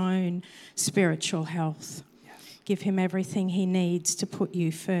prioritise his own spiritual health. Give him everything he needs to put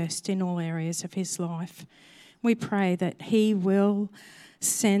you first in all areas of his life. We pray that he will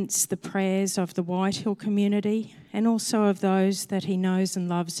sense the prayers of the Whitehill community and also of those that he knows and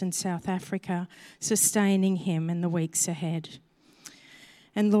loves in South Africa, sustaining him in the weeks ahead.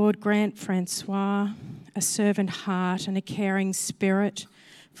 And Lord, grant Francois a servant heart and a caring spirit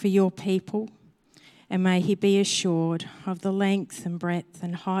for your people. And may he be assured of the length and breadth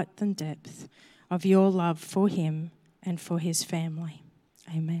and height and depth of your love for him and for his family.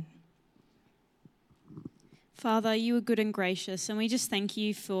 Amen. Father, you are good and gracious, and we just thank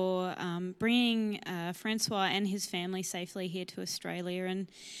you for bringing Francois and his family safely here to Australia. And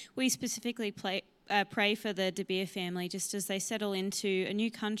we specifically pray for the De Beer family just as they settle into a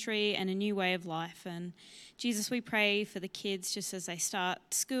new country and a new way of life. And Jesus, we pray for the kids just as they start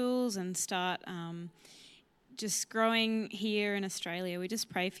schools and start just growing here in Australia. We just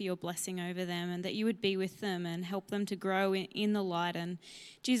pray for your blessing over them and that you would be with them and help them to grow in the light. And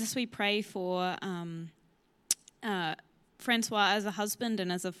Jesus, we pray for Francois as a husband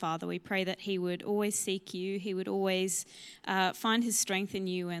and as a father. We pray that he would always seek you. He would always find his strength in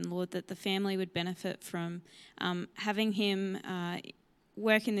you. And Lord, that the family would benefit from having him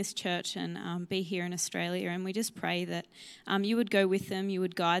work in this church and be here in Australia. And we just pray that you would go with them, you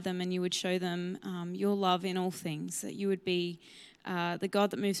would guide them, and you would show them your love in all things, that you would be the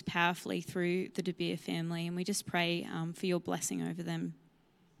God that moves powerfully through the De Beer family. And we just pray for your blessing over them.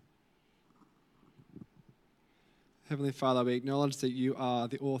 Heavenly Father, we acknowledge that you are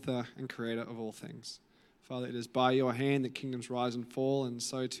the author and creator of all things. Father, it is by your hand that kingdoms rise and fall, and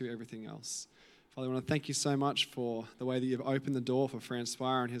so too everything else. Father, I want to thank you so much for the way that you've opened the door for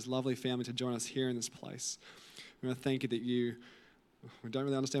Francois and his lovely family to join us here in this place. We want to thank you that we don't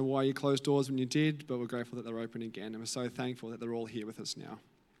really understand why you closed doors when you did, but we're grateful that they're open again, and we're so thankful that they're all here with us now.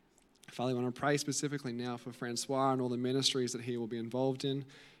 Father, we want to pray specifically now for Francois and all the ministries that he will be involved in,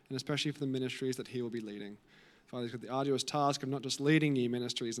 and especially for the ministries that he will be leading. Father, he's got the arduous task of not just leading new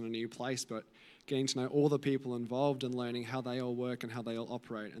ministries in a new place, but getting to know all the people involved and learning how they all work and how they all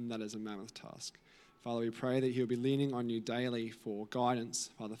operate, and that is a mammoth task. Father, we pray that he'll be leaning on you daily for guidance,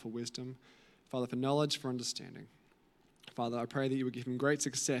 Father, for wisdom, Father, for knowledge, for understanding. Father, I pray that you would give him great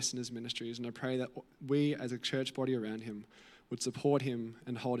success in his ministries, and I pray that we as a church body around him would support him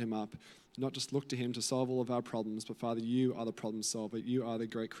and hold him up, not just look to him to solve all of our problems, but Father, you are the problem solver, you are the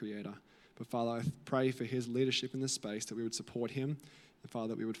great creator. But Father, I pray for his leadership in this space, that we would support him, and Father,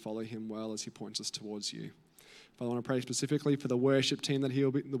 that we would follow him well as he points us towards you. Father, I want to pray specifically for the worship teams that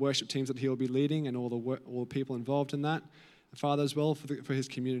he'll be leading, and all the people involved in that. And Father, as well for his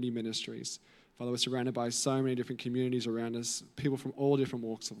community ministries. Father, we're surrounded by so many different communities around us, people from all different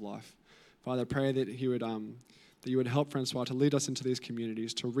walks of life. Father, I pray that you would help Francois to lead us into these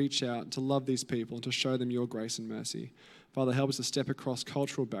communities, to reach out, to love these people, and to show them your grace and mercy. Father, help us to step across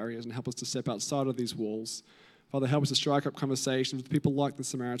cultural barriers and help us to step outside of these walls. Father, help us to strike up conversations with people like the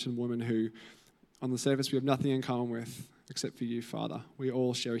Samaritan woman who, on the surface, we have nothing in common with except for you, Father. We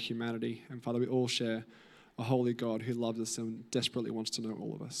all share humanity, and Father, we all share a holy God who loves us and desperately wants to know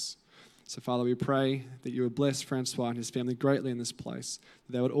all of us. So, Father, we pray that you would bless Francois and his family greatly in this place,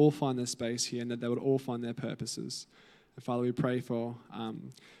 that they would all find their space here and that they would all find their purposes. And Father, we pray for a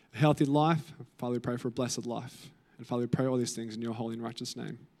healthy life. Father, we pray for a blessed life. And Father, we pray all these things in your holy and righteous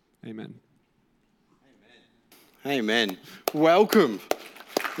name. Amen. Amen. Welcome.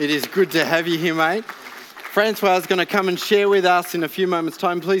 It is good to have you here, mate. Francois is going to come and share with us in a few moments'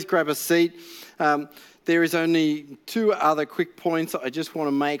 time. Please grab a seat. There is only two other quick points I just want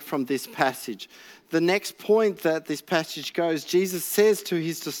to make from this passage. The next point that this passage goes, Jesus says to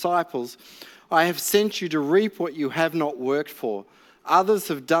his disciples, I have sent you to reap what you have not worked for. Others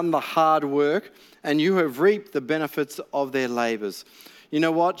have done the hard work, and you have reaped the benefits of their labours. You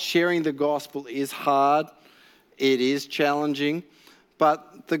know what? Sharing the gospel is hard. It is challenging.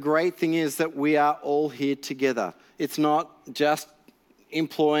 But the great thing is that we are all here together. It's not just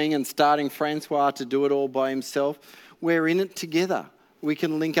employing and starting Francois to do it all by himself. We're in it together. We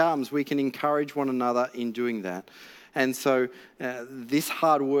can link arms. We can encourage one another in doing that. And so this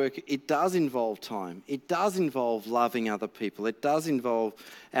hard work, it does involve time. It does involve loving other people. It does involve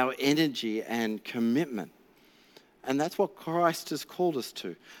our energy and commitment. And that's what Christ has called us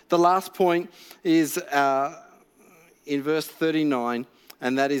to. The last point is in verse 39,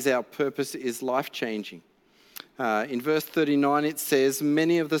 and that is our purpose is life-changing. In verse 39 it says,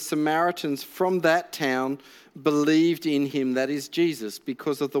 many of the Samaritans from that town believed in him, that is Jesus,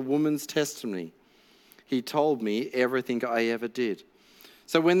 because of the woman's testimony. He told me everything I ever did.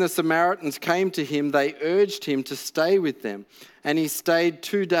 So when the Samaritans came to him, they urged him to stay with them, and he stayed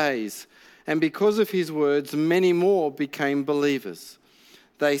 2 days. And because of his words, many more became believers.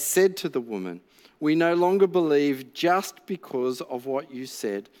 They said to the woman, we no longer believe just because of what you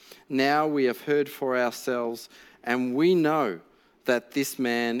said. Now we have heard for ourselves, and we know that this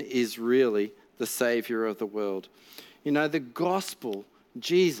man is really the Saviour of the world. You know, the gospel,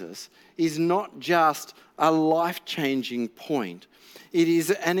 Jesus, is not just a life-changing point. It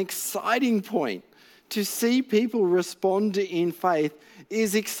is an exciting point. To see people respond in faith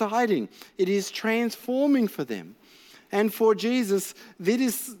is exciting. It is transforming for them. And for Jesus,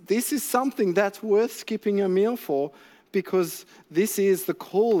 this is something that's worth skipping a meal for, because this is the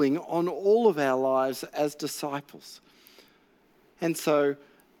calling on all of our lives as disciples. And so,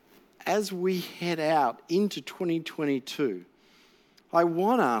 as we head out into 2022, I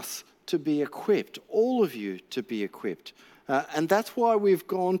want us to be equipped, all of you to be equipped. And that's why we've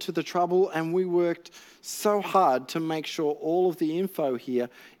gone to the trouble and we worked so hard to make sure all of the info here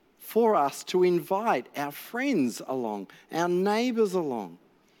for us to invite our friends along, our neighbours along.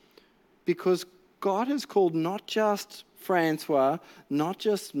 Because God has called not just Francois, not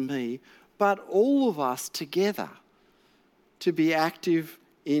just me, but all of us together to be active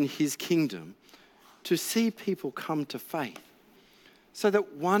in his kingdom, to see people come to faith, so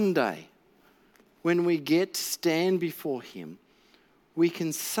that one day, when we get to stand before him, we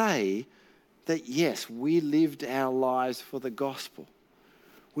can say that, yes, we lived our lives for the gospel.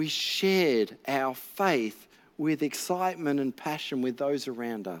 We shared our faith with excitement and passion with those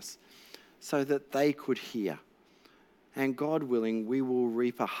around us so that they could hear. And God willing, we will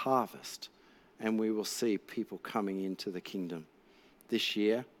reap a harvest and we will see people coming into the kingdom this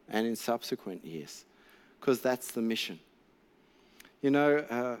year and in subsequent years, because that's the mission. You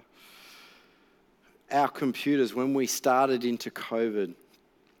know, our computers, when we started into COVID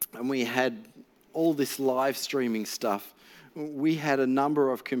and we had all this live streaming stuff, we had a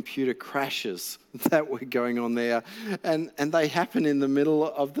number of computer crashes that were going on there, and they happen in the middle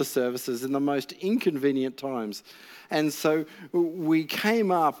of the services in the most inconvenient times. And so we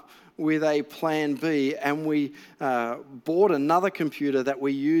came up with a plan B, and we bought another computer that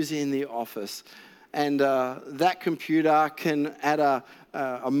we use in the office. And that computer can, at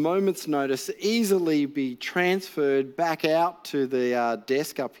a moment's notice, easily be transferred back out to the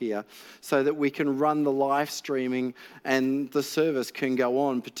desk up here so that we can run the live streaming and the service can go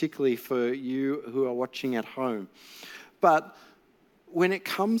on, particularly for you who are watching at home. But when it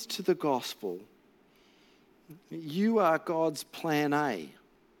comes to the gospel, you are God's plan A.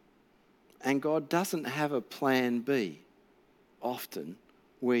 And God doesn't have a plan B often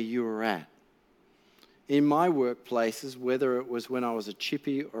where you are at. In my workplaces, whether it was when I was a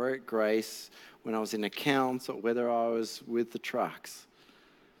chippy or at Grace, when I was in accounts or whether I was with the trucks,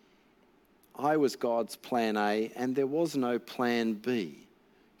 I was God's plan A, and there was no plan B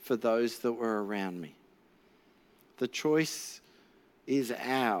for those that were around me. The choice is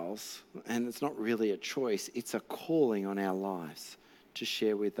ours, and it's not really a choice, it's a calling on our lives to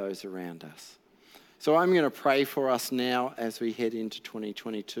share with those around us. So I'm going to pray for us now as we head into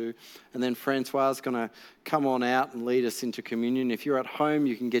 2022. And then Francois is going to come on out and lead us into communion. If you're at home,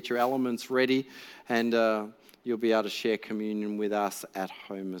 you can get your elements ready and you'll be able to share communion with us at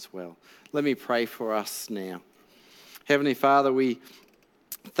home as well. Let me pray for us now. Heavenly Father, we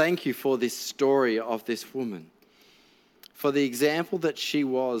thank you for this story of this woman, for the example that she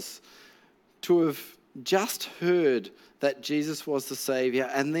was, to have just heard that Jesus was the Saviour,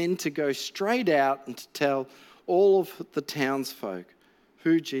 and then to go straight out and to tell all of the townsfolk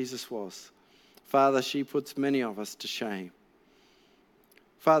who Jesus was. Father, she puts many of us to shame.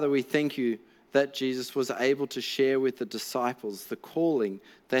 Father, we thank you that Jesus was able to share with the disciples the calling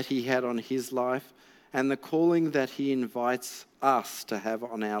that he had on his life and the calling that he invites us to have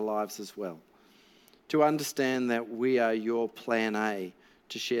on our lives as well. To understand that we are your plan A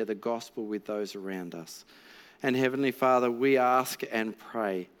to share the gospel with those around us. And Heavenly Father, we ask and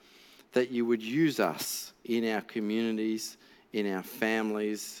pray that you would use us in our communities, in our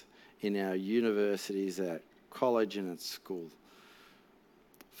families, in our universities, at college and at school.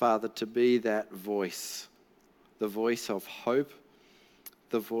 Father, to be that voice, the voice of hope,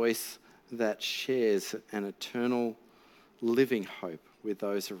 the voice that shares an eternal living hope with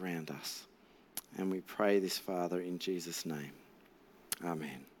those around us. And we pray this, Father, in Jesus' name.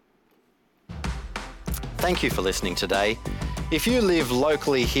 Amen. Thank you for listening today. If you live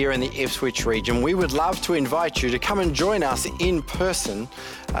locally here in the Ipswich region, we would love to invite you to come and join us in person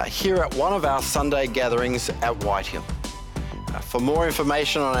here at one of our Sunday gatherings at Whitehill. For more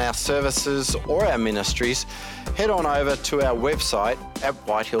information on our services or our ministries, head on over to our website at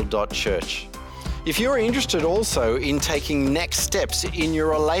whitehill.church. If you're interested also in taking next steps in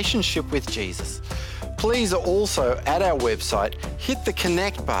your relationship with Jesus, please also at our website hit the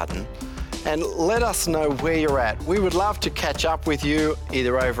connect button and let us know where you're at. We would love to catch up with you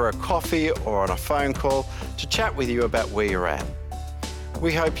either over a coffee or on a phone call to chat with you about where you're at.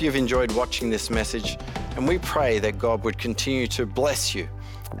 We hope you've enjoyed watching this message, and we pray that God would continue to bless you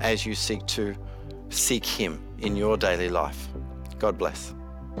as you seek Him in your daily life. God bless.